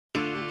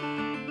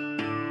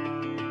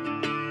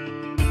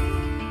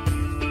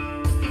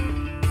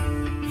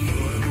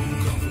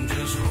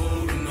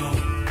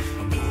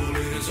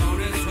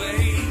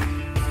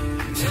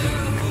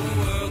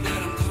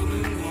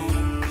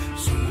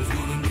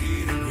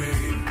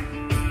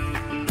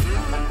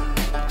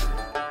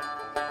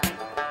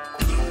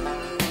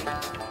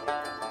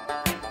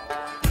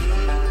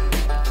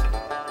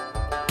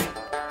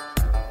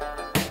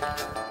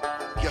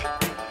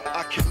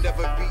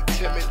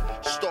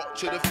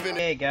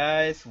Hey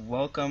guys,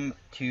 welcome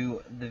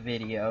to the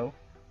video.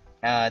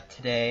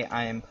 Today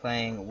I am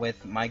playing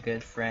with my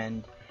good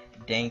friend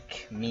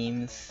Dank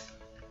Memes.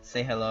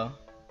 Say hello.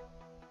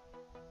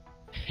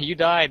 You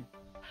died.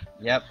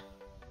 Yep,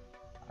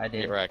 I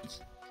did. Correct.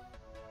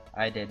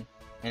 I did.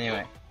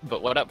 Anyway.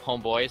 But what up,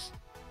 homeboys?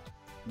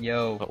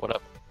 Yo. But what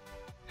up?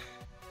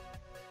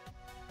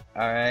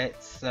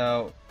 Alright,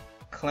 so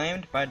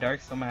claimed by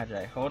Dark Soul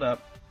Magi. Hold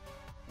up.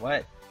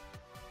 What?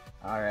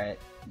 Alright,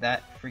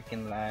 that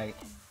freaking lag.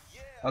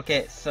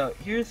 Okay, so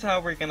here's how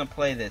we're gonna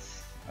play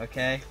this.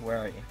 Okay, where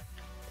are you?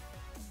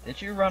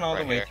 Did you run all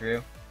the way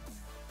through?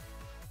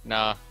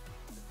 Nah.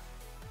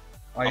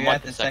 Are you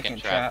at the second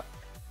trap?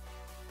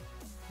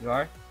 You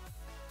are?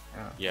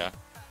 Oh. Yeah.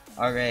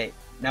 Alright,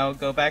 now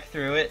go back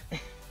through it.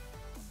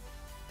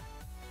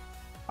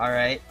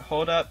 Alright,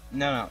 hold up.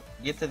 No,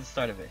 get to the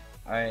start of it.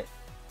 Alright.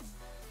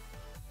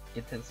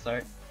 Get to the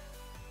start.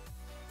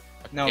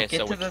 No, Okay, get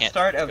so to the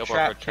start of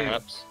trap 2.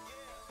 Traps.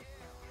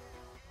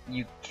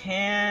 You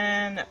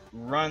can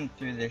run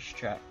through this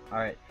trap.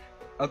 Alright.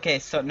 Okay,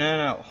 so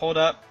no, hold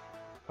up.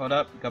 Hold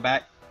up, go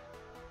back.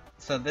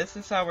 So this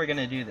is how we're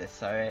gonna do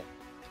this, alright?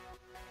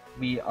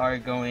 We are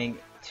going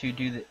to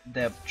do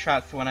the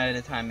traps one at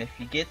a time. If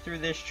you get through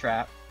this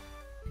trap,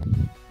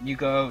 you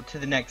go to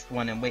the next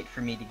one and wait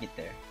for me to get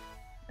there.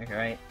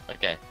 Alright?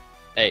 Okay.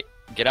 Hey,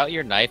 get out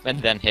your knife and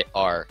then hit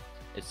R.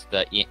 It's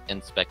the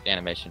inspect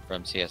animation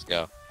from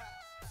CSGO.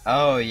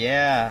 Oh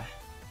yeah.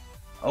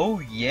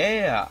 Oh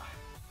yeah.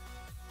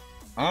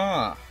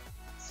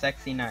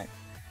 Sexy knife.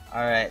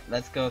 Alright,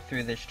 let's go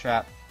through this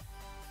trap.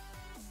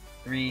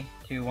 3,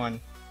 2,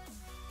 1.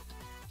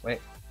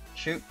 Wait,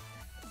 shoot.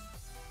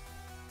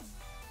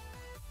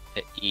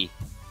 Hit E.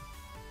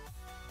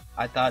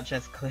 I thought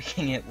just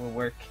clicking it will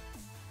work.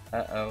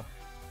 Uh-oh.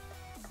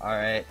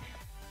 Alright.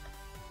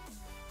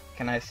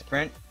 Can I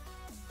sprint?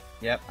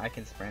 Yep, I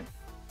can sprint.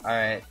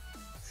 Alright,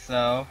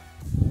 so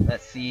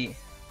let's see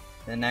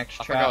the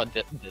next trap.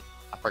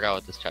 I forgot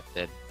what this trap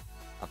did.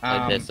 I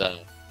played this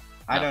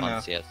I don't know.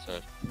 CS, so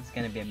It's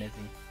gonna be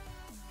amazing.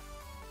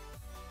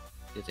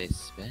 did they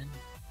spin?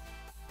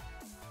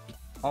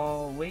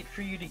 I'll wait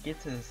for you to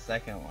get to the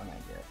second one, I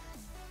guess.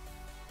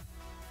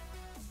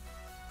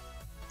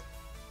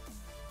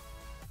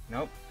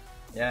 Nope.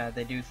 Yeah,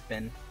 they do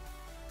spin.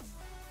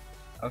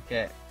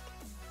 Okay.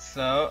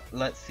 So,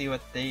 let's see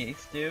what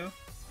these do.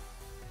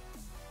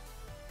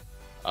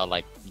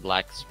 Like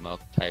black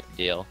smoke type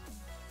deal.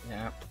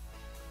 Yeah.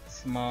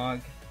 Smog.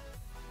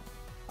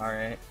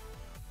 Alright.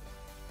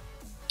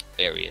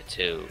 Area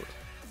 2.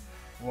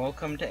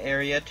 Welcome to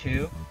Area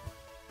 2.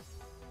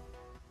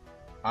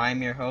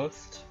 I'm your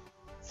host,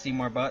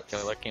 Seymour Butts.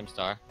 Killer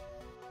Keemstar.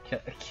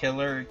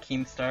 Killer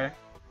Keemstar.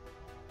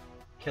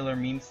 Killer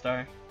Meme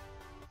Star.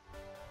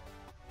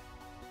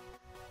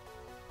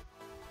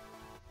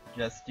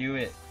 Just do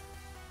it.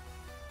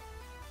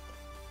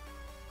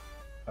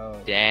 Oh.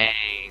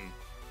 Dang.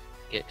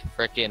 Get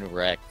frickin'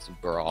 wrecked,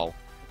 bro.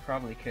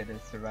 Probably could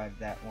have survived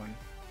that one.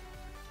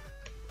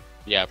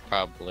 Yeah,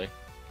 probably.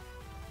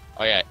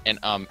 Oh yeah, and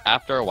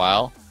after a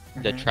while,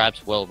 the Mhm.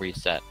 traps will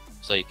reset,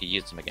 so you can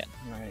use them again.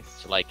 Nice.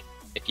 So like,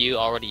 if you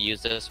already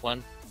used this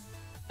one,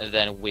 and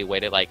then we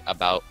waited like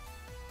about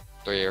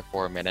 3 or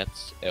 4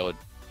 minutes, you would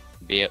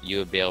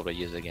be able to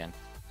use it again.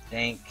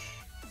 Thank.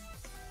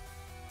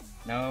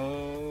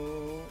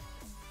 No.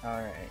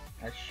 Alright,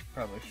 I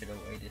probably should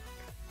have waited.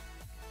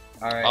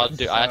 Alright. Oh,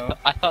 dude, so...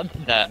 I thought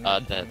that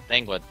the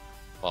thing would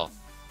fall.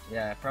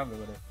 Yeah, I probably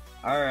would have.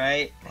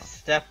 Alright,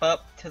 step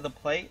up to the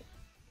plate.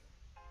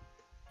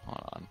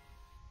 Hold on.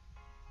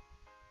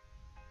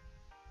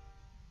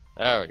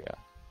 There we go.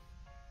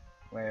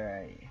 Where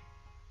are you?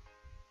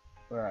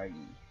 Where are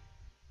you?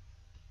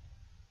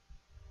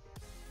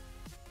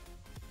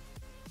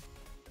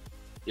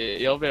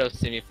 You'll be able to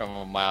see me from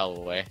a mile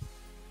away.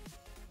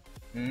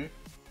 Hmm?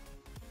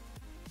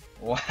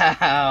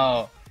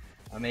 Wow!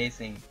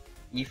 Amazing.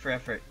 E for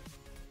effort.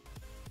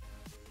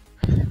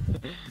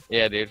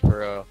 Yeah, dude, for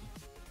real.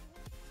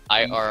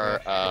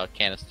 IR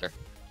canister.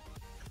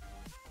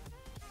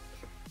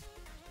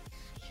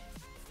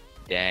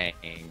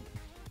 Dang.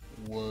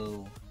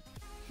 Whoa.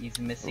 These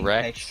missing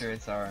Rex.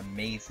 textures are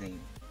amazing.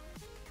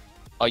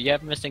 Oh, you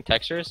have missing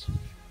textures?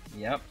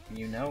 Yep,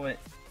 you know it.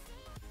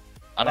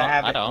 I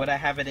don't. Would I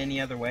have it any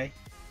other way?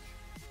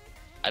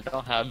 I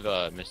don't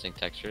have missing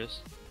textures.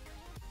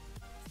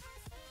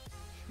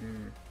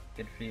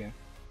 Good for you.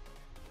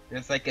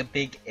 There's like a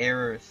big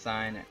error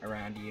sign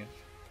around you.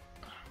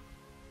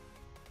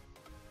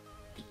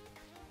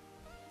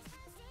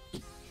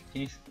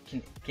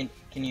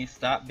 Can you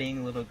stop being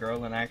a little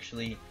girl and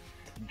actually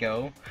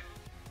go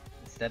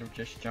instead of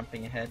just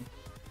jumping ahead?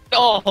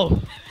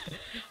 Oh,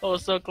 oh,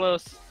 so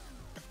close.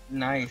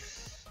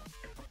 Nice.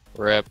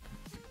 Rip.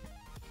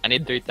 I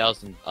need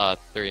 3,000.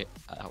 Wait,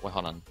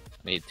 hold on.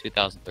 I need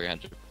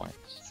 2,300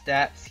 points.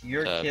 Stats: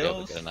 your to be able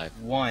kills to get a knife.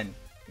 1,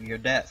 your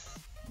deaths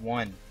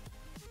 1.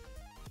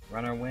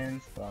 Runner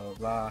wins. Blah blah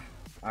blah.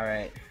 All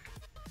right.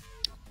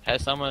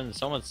 Has someone's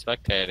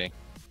spectating.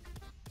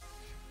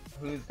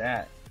 Who's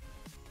that?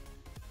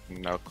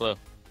 No clue.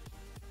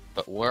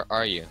 But where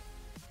are you?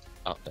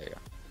 Oh, there you go.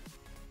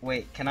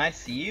 Wait, can I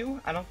see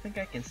you? I don't think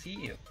I can see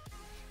you.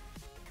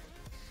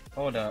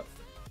 Hold up.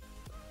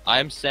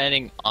 I'm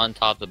standing on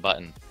top of the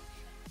button,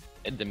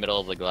 in the middle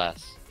of the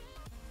glass.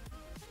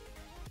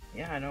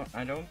 Yeah,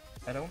 I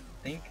don't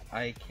think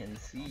I can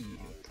see you.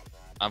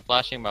 I'm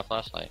flashing my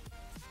flashlight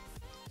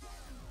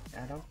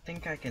I don't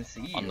think I can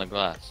see you. on the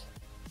glass.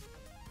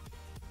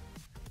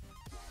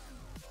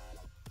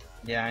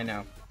 Yeah, I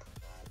know.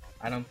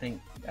 I don't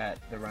think that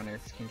the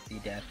runners can see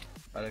death,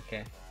 but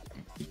okay.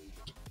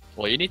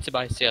 Well, you need to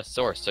buy CS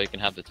Source so you can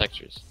have the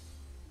textures.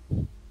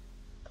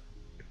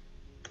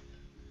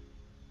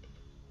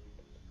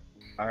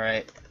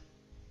 Alright.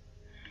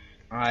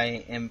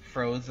 I am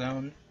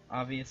Frozone,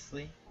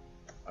 obviously.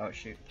 Oh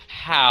shoot.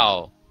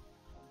 How?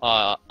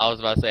 I was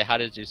about to say, how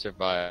did you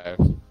survive?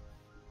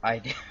 I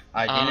didn't.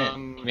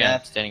 Yeah,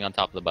 Death. standing on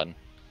top of the button.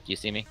 Do you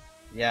see me?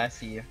 Yeah, I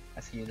see you. I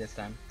see you this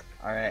time.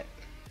 Alright.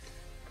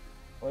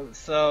 Well,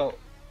 so,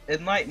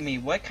 enlighten me.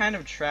 What kind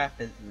of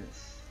trap is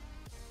this?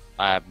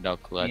 I have no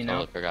clue. I You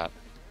totally know? forgot.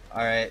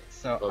 Alright,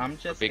 so Well, I'm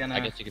just I gonna...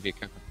 guess you could be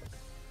careful.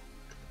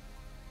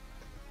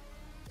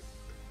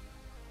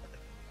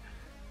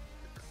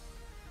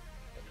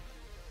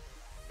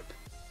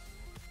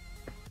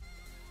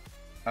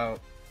 Oh.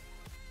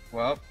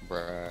 Well.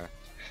 Bruh.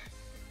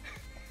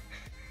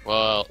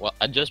 Well,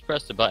 I just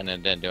pressed the button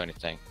and it didn't do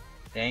anything.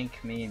 Dank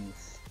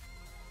memes.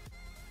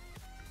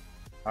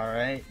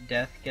 Alright,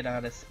 Death, get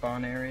out of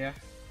spawn area.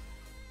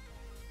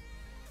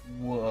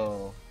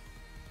 Whoa.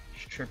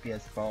 It's trippy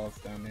as balls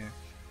down there.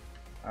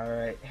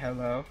 Alright,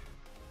 hello.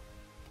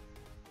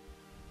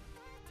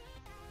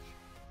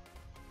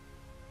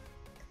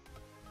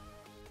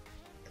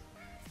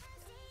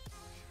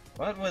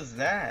 What was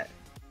that?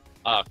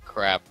 Oh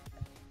crap.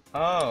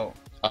 Oh.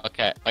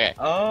 Okay.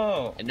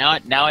 Oh. Now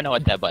I know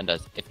what that button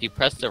does. If you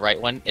press the right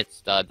one,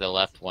 it's the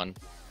left one.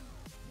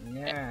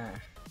 Yeah.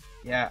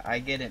 Yeah, I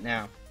get it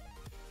now.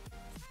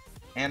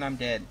 And I'm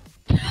dead.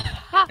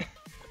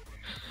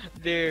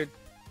 Dude,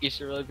 you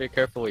should really be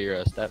careful with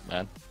your step,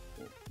 man.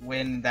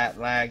 When that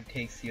lag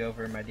takes you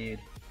over, my dude.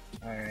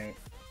 Alright.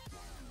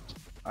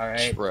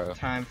 Alright, True.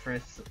 time for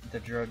the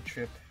drug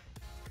trip.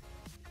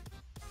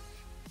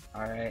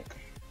 Alright.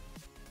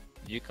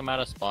 Did you come out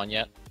of spawn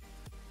yet?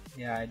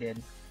 Yeah, I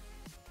did.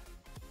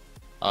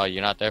 Oh,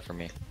 you're not there for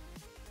me.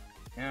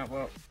 Yeah,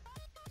 well,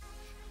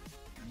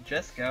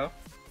 just go.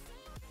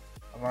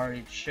 I've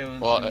already chosen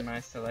my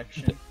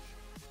selection.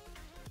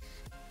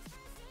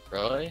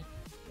 Really?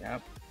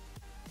 Yep.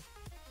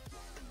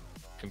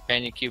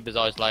 Companion cube is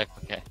always life.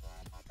 Okay.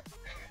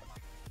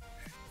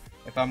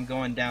 If I'm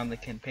going down, the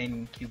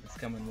companion cube is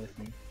coming with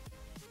me.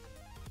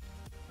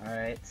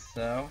 Alright,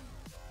 so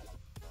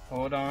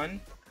hold on.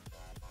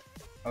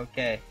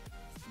 Okay,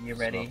 you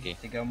ready Smoky.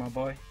 to go, my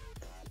boy?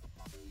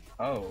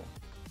 Oh.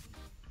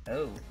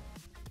 Oh.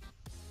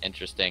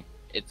 Interesting.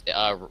 It's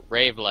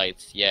rave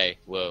lights. Yay.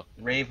 Whoa.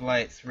 Rave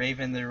lights, Rave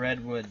in the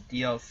Redwood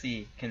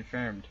DLC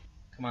confirmed.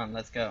 Come on,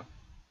 let's go.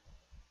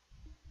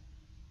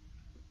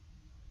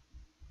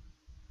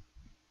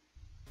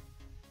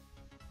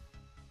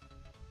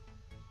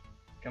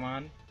 Come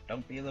on,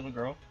 don't be a little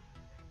girl.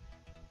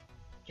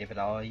 Give it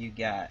all you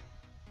got.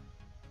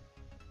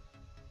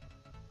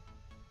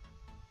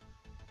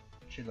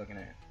 What you looking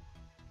at?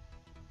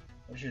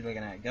 What you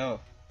looking at? Go.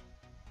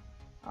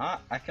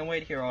 I can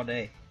wait here all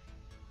day.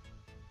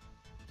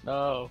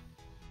 No.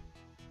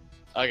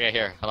 Okay,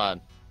 here. Hold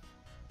on.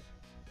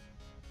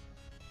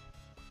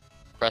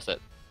 Press it.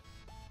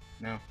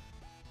 No.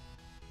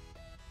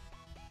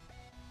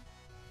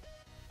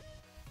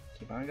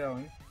 Keep on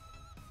going.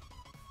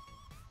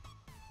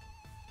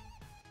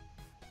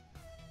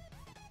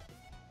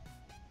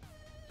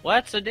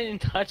 What? I didn't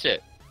touch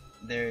it.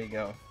 There you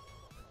go.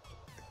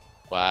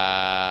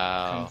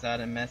 Wow. Comes out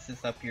and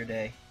messes up your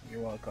day.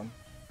 You're welcome.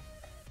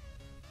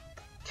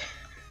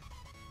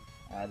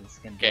 This is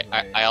gonna be Okay,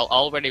 I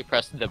already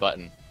pressed the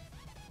button.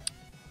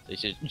 So you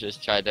should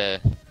just try to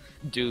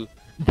do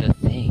the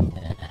thing.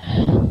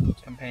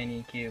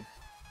 Companion cube,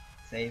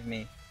 save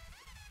me.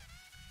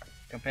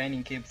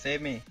 Companion cube,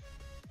 save me.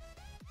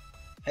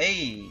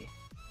 Hey,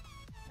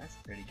 that's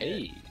pretty good.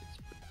 Hey.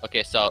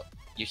 Okay, so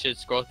you should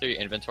scroll through your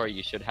inventory.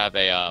 You should have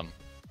a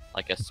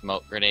like a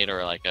smoke grenade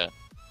or like a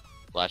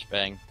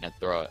flashbang and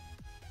throw it.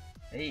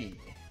 Hey,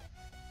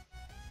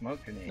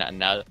 smoke grenade.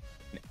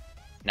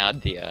 Now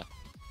the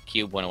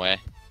cube went away.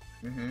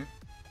 Mhm.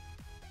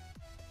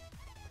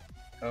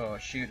 Oh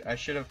shoot! I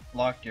should have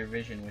blocked your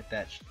vision with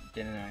that,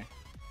 didn't I?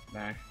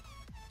 Nah.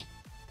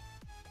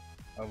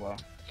 Oh well.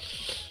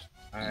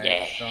 Alright,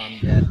 Yeah. so I'm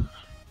dead.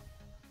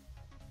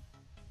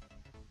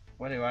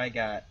 What do I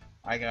got?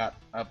 I got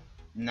a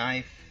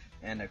knife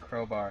and a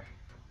crowbar.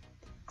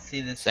 See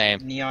this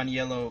Same. neon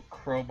yellow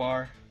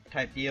crowbar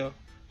type deal?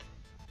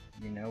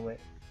 You know it.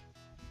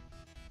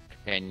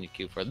 Companion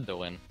cube for the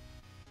win.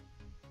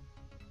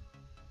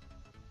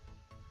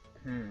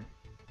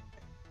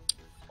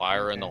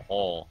 Fire in the Okay.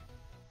 hole.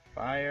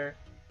 Fire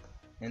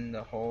in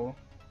the hole.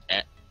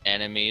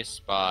 Enemy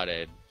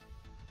spotted.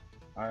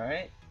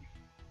 Alright.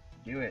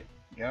 Do it.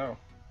 Go.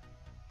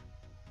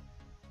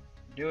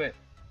 Do it.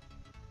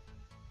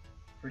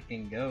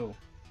 Freaking go.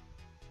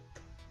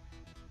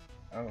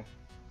 Oh.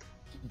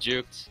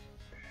 Juked.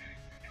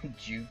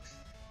 Jukes.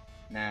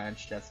 Nah,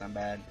 it's just not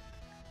bad.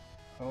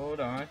 Hold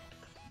on.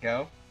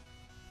 Go.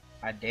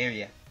 I dare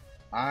ya.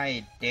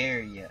 I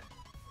dare ya.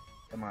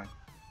 Come on.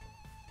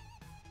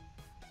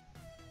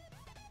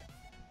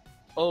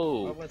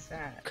 Oh. What was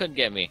that? Couldn't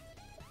get me.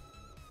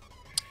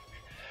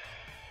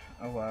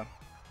 Oh wow.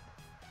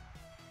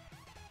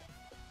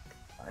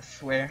 I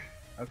swear.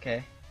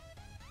 Okay.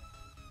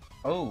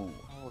 Oh.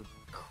 Oh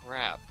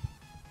crap.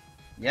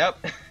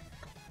 Yep.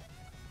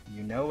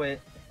 You know it.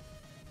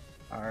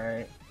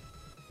 Alright.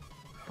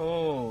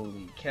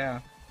 Holy cow.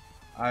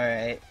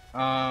 Alright.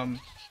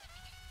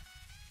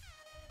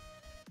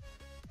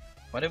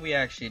 What did we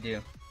actually do?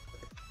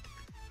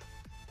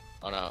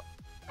 Oh no.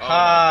 Oh,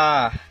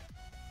 Ha!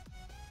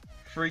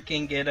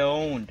 Freaking get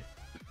owned.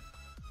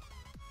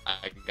 no.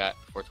 I got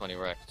 420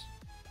 wrecked.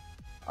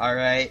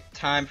 Alright,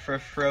 time for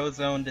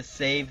Frozone to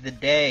save the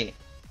day.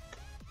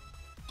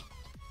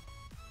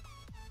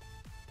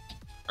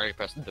 Already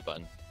pressed the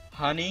button.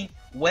 Honey,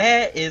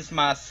 where is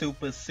my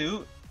super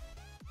suit?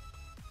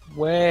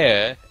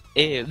 Where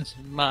is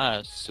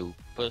my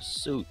super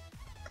suit?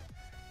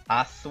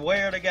 I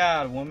swear to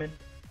God, woman.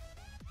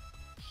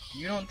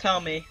 You don't tell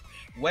me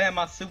where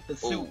my super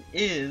suit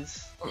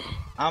is,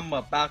 I'm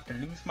about to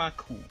lose my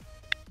cool.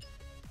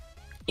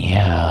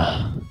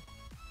 Yeah.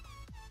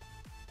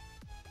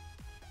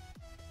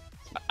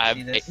 I have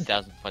See this?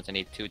 8,000 points. I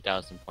need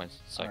 2,000 points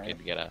so I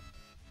could get a.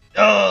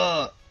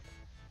 Ugh!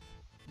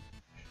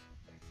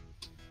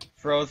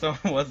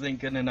 Frozone wasn't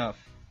good enough.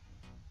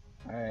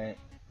 Alright.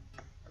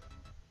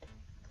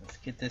 Let's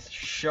get this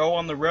show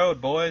on the road,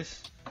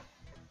 boys.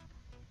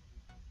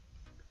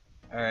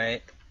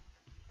 Alright.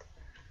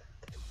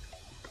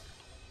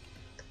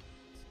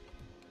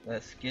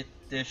 Let's get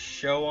this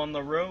show on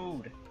the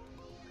road.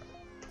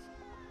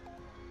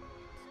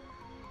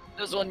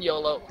 This one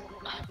YOLO.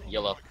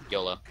 YOLO.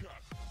 YOLO.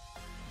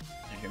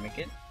 Did you make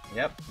it?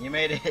 Yep, you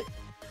made it.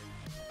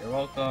 You're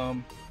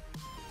welcome.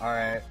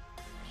 Alright.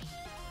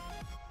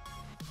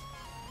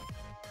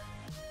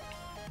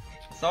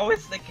 It's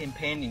always the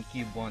companion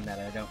cube one that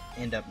I don't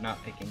end up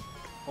not picking.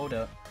 Hold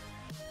up.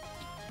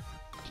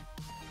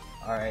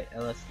 Alright,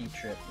 LSD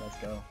trip, let's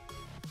go.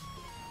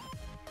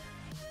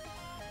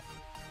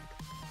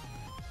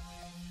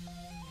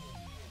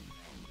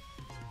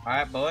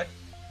 Alright, boy.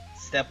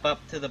 Step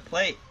up to the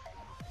plate.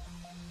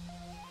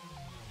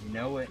 You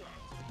know it.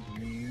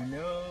 You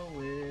know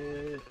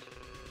it.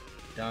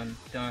 Dun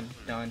dun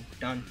dun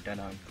dun dun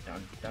dun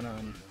dun dun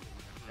dun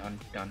dun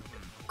dun.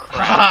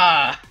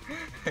 Crap.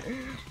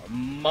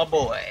 My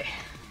boy.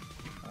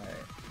 Alright.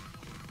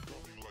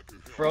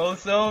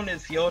 Frozone,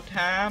 it's your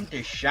time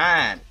to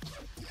shine.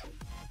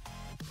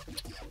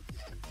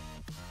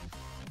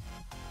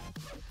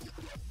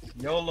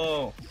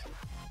 YOLO.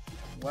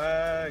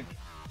 Wag.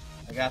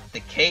 I got the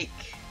cake.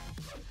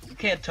 You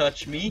can't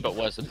touch me. But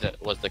was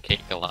the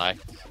cake a lie?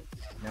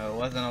 No, it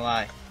wasn't a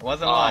lie. It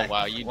wasn't Oh a lie.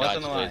 wow, you It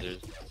wasn't dodged a lie.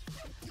 lasers.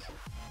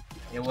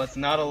 It was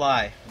not a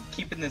lie. I'm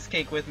keeping this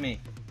cake with me.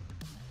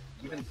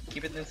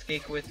 Keeping this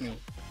cake with me.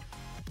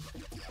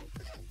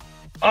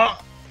 Oh!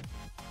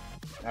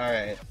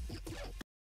 Alright.